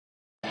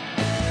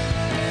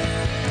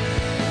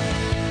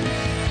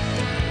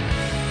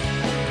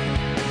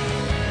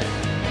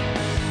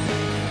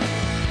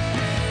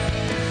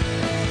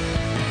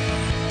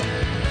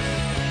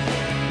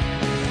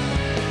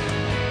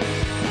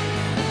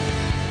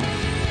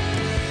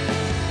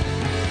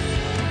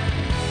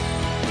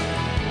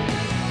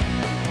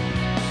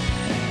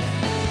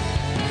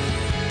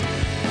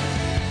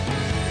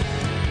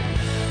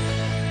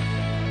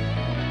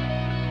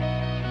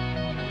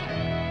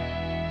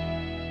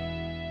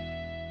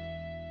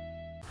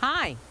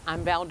Hi,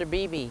 I'm Valder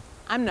Beebe.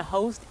 I'm the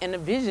host and the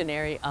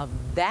visionary of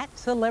That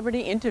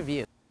Celebrity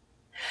Interview.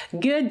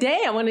 Good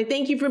day. I want to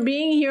thank you for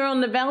being here on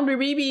the Valder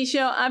Beebe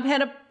Show. I've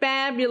had a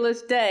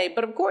fabulous day,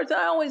 but of course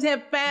I always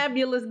have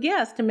fabulous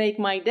guests to make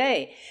my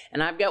day.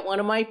 And I've got one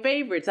of my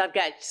favorites. I've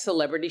got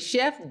celebrity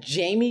chef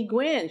Jamie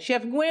Gwen.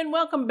 Chef Gwen,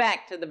 welcome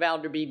back to the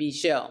Valder Beebe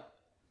Show.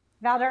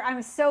 Valder,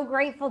 I'm so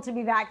grateful to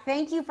be back.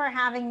 Thank you for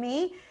having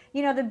me.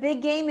 You know, the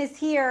big game is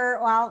here.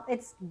 Well,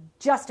 it's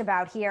just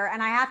about here.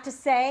 And I have to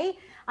say,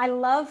 I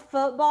love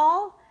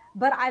football,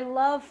 but I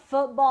love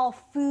football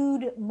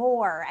food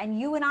more. And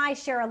you and I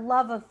share a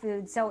love of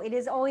food. So it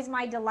is always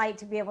my delight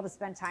to be able to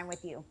spend time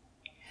with you.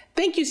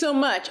 Thank you so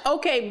much.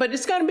 Okay, but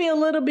it's going to be a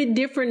little bit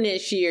different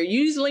this year.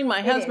 Usually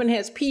my husband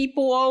has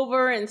people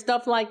over and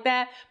stuff like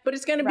that, but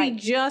it's going to be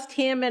just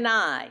him and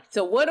I.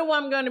 So what am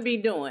I going to be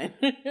doing?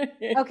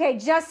 Okay,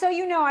 just so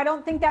you know, I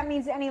don't think that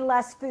means any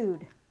less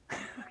food.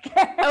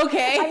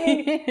 Okay. I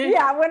mean,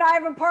 yeah, when I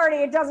have a party,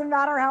 it doesn't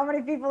matter how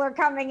many people are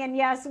coming. And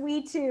yes,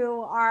 we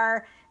too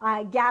are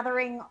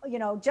gathering, you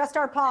know, just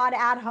our pod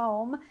at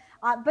home.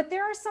 But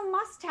there are some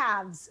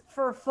must-haves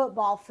for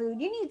football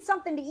food. You need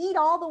something to eat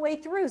all the way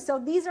through. So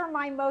these are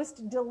my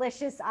most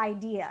delicious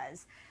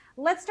ideas.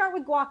 Let's start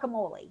with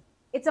guacamole.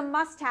 It's a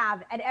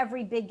must-have at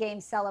every big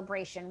game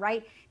celebration,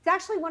 right? It's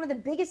actually one of the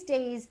biggest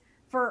days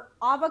for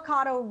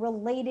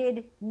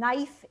avocado-related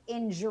knife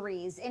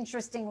injuries,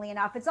 interestingly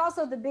enough. It's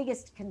also the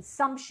biggest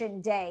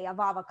consumption day of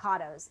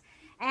avocados.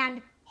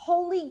 And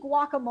Holy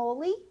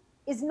Guacamole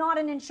is not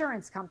an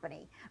insurance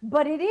company,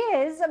 but it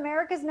is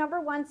America's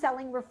 #1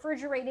 selling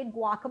refrigerated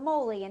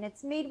guacamole, and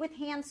it's made with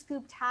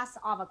hand-scooped Hass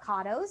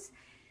avocados,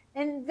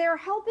 and they're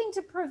helping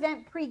to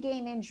prevent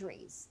pre-game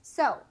injuries.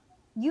 So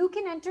you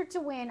can enter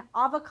to win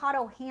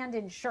avocado hand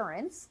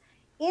insurance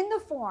in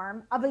the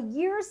form of a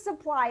year's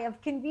supply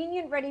of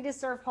convenient,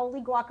 ready-to-serve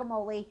Holy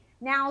Guacamole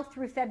now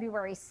through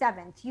February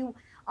 7th. You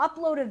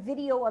upload a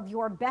video of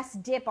your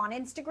best dip on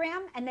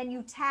Instagram, and then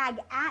you tag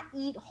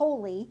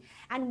 @EatHoly,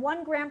 and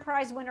one grand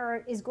prize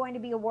winner is going to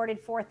be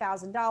awarded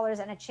 $4,000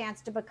 and a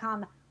chance to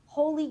become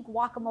Holy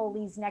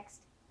Guacamole's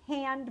next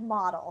hand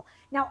model.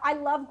 Now, I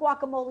love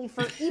guacamole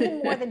for even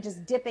more than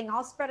just dipping.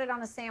 I'll spread it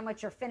on a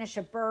sandwich or finish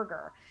a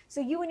burger. So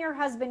you and your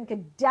husband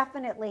could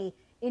definitely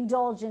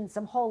indulge in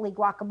some Holy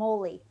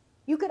Guacamole.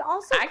 You could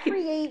also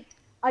create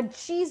a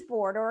cheese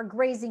board or a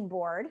grazing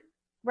board,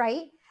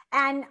 right?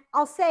 And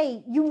I'll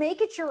say you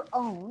make it your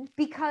own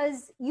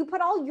because you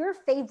put all your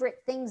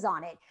favorite things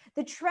on it.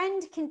 The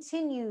trend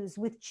continues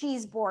with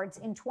cheese boards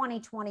in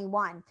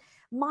 2021.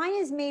 Mine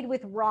is made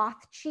with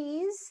Roth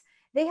cheese.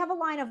 They have a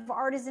line of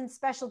artisan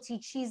specialty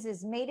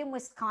cheeses made in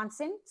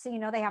Wisconsin, so you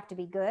know they have to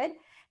be good.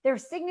 Their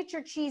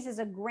signature cheese is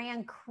a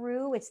Grand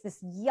Cru. It's this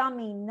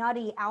yummy,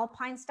 nutty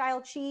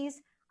Alpine-style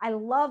cheese. I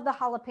love the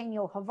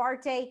jalapeno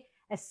Havarte,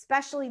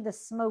 especially the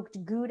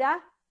smoked Gouda.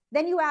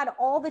 Then you add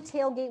all the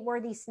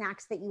tailgate-worthy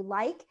snacks that you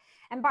like.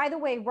 And by the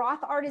way,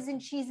 Roth artisan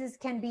cheeses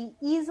can be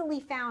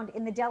easily found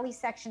in the deli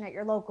section at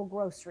your local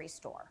grocery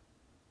store.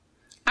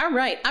 All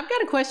right. I've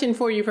got a question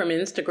for you from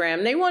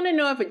Instagram. They want to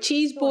know if a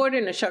cheese board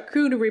and a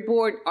charcuterie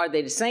board, are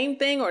they the same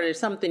thing or there's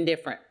something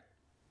different?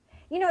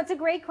 You know, it's a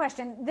great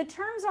question. The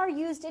terms are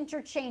used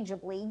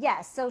interchangeably,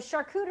 yes. So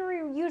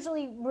charcuterie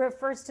usually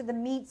refers to the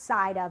meat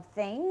side of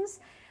things,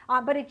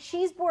 but a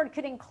cheese board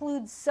could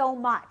include so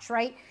much,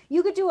 right?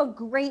 You could do a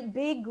great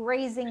big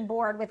grazing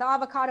board with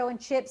avocado and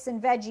chips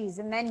and veggies,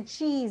 and then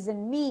cheese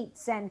and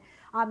meats and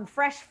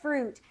fresh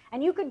fruit.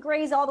 And you could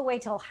graze all the way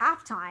till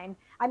halftime.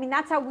 I mean,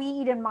 that's how we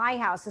eat in my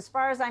house. As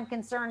far as I'm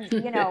concerned,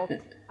 you know,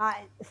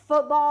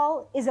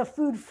 football is a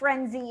food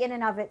frenzy in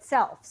and of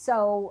itself.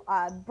 So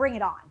bring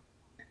it on.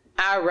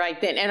 All right,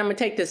 then. And I'm going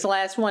to take this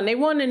last one. They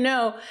want to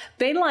know,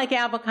 they like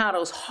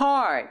avocados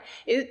hard.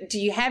 Do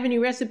you have any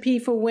recipe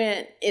for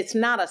when it's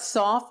not a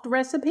soft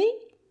recipe?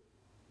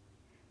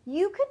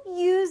 You could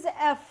use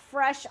a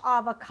fresh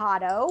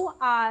avocado,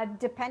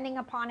 depending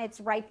upon its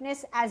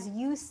ripeness, as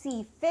you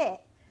see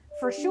fit,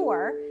 for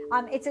sure.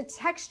 It's a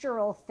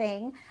textural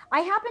thing. I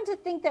happen to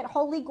think that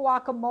Holy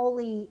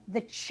Guacamole,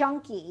 the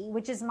chunky,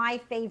 which is my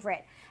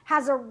favorite,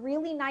 has a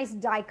really nice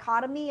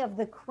dichotomy of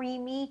the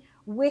creamy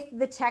with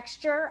the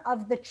texture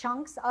of the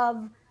chunks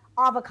of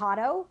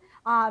avocado.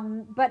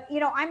 But, you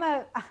know, I'm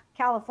a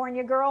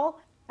California girl,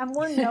 and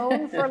we're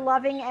known for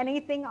loving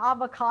anything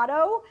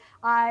avocado.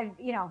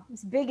 You know,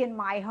 it's big in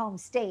my home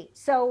state.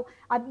 So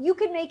you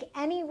can make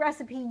any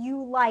recipe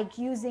you like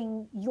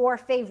using your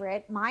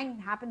favorite. Mine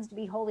happens to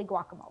be Holy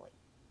Guacamole.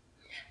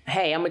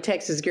 Hey, I'm a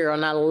Texas girl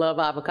and I love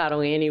avocado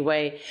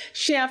anyway.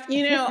 Chef,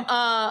 you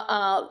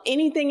know,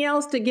 anything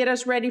else to get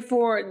us ready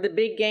for the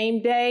big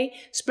game day,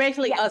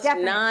 especially us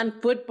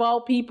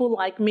non-football people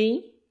like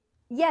me?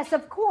 Yes,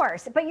 of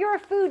course. But you're a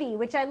foodie,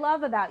 which I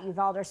love about you,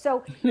 Valder.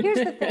 So here's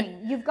the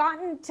thing. You've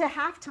gotten to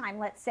halftime,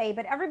 let's say,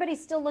 but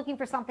everybody's still looking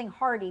for something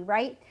hearty,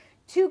 right?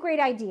 Two great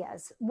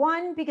ideas.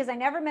 One, because I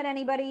never met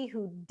anybody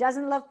who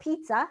doesn't love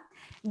pizza.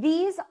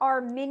 These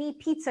are mini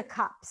pizza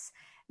cups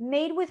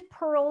made with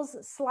Pearl's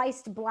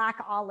sliced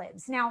black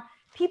olives. Now,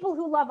 People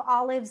who love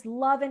olives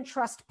love and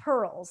trust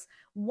pearls.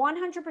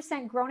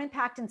 100% grown and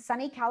packed in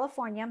sunny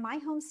California, my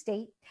home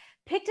state.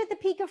 Picked at the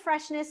peak of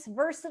freshness,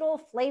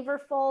 versatile,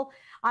 flavorful.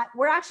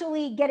 We're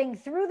actually getting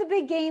through the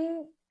big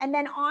game and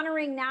then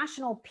honoring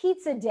National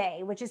Pizza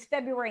Day, which is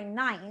February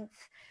 9th.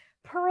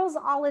 Pearls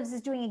Olives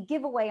is doing a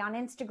giveaway on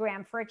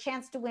Instagram for a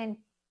chance to win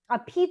a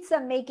pizza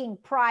making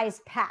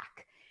prize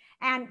pack.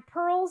 And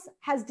Pearls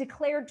has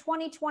declared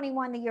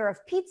 2021 the year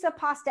of pizza,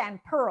 pasta,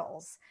 and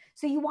pearls.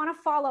 So you want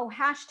to follow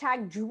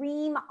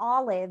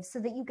 #DreamOlives so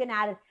that you can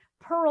add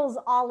Pearls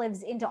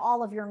Olives into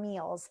all of your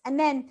meals. And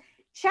then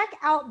check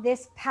out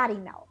this patty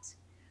melt.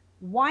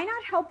 Why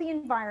not help the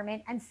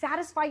environment and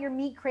satisfy your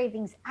meat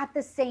cravings at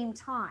the same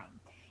time?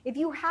 If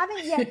you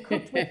haven't yet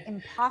cooked with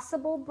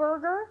Impossible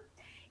Burger,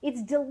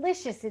 it's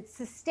delicious, it's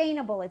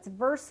sustainable, it's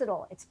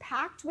versatile, it's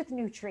packed with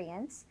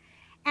nutrients.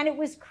 And it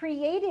was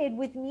created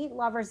with meat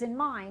lovers in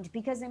mind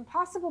because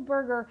Impossible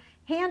Burger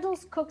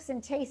handles, cooks,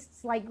 and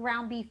tastes like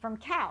ground beef from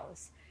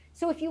cows.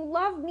 So if you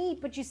love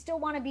meat, but you still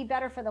want to be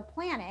better for the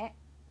planet,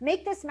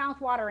 make this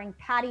mouthwatering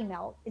patty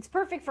melt. It's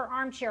perfect for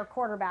armchair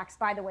quarterbacks,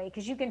 by the way,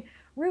 because you can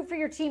root for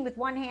your team with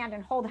one hand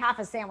and hold half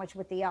a sandwich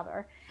with the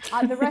other.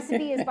 The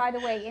recipe is, by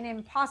the way, in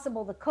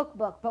Impossible, the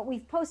cookbook, but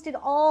we've posted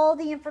all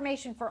the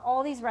information for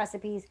all these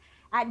recipes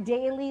at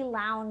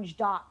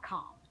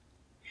dailylounge.com.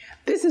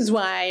 This is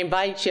why I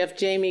invite Chef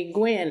Jamie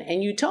Gwen,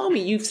 and you told me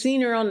you've seen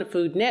her on the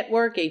Food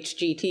Network,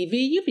 HGTV,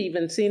 you've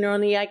even seen her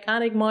on the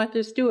iconic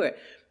Martha Stewart,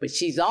 but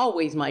she's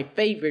always my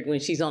favorite when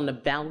she's on the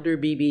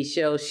Valder Beebe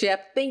show. Chef,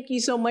 thank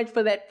you so much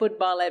for that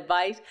football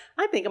advice.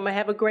 I think I'm going to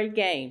have a great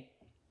game.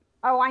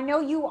 Oh, I know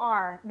you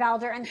are,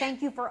 Valder, and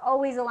thank you for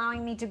always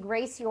allowing me to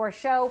grace your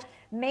show.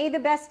 May the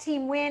best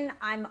team win.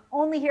 I'm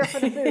only here for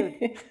the food.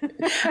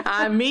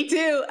 Me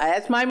too.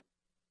 That's my...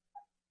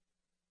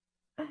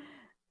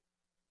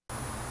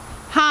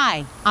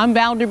 Hi, I'm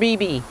Valder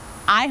Beebe.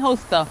 I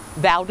host the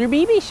Valder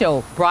Beebe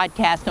Show,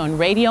 broadcast on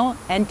radio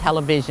and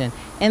television.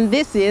 And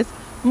this is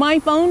my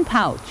phone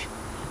pouch.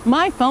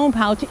 My phone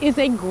pouch is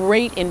a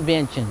great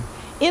invention.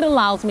 It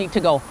allows me to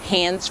go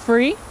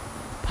hands-free,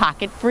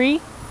 pocket-free,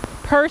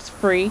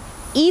 purse-free,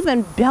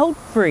 even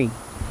belt-free.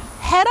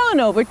 Head on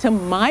over to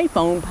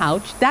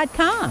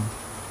myphonepouch.com.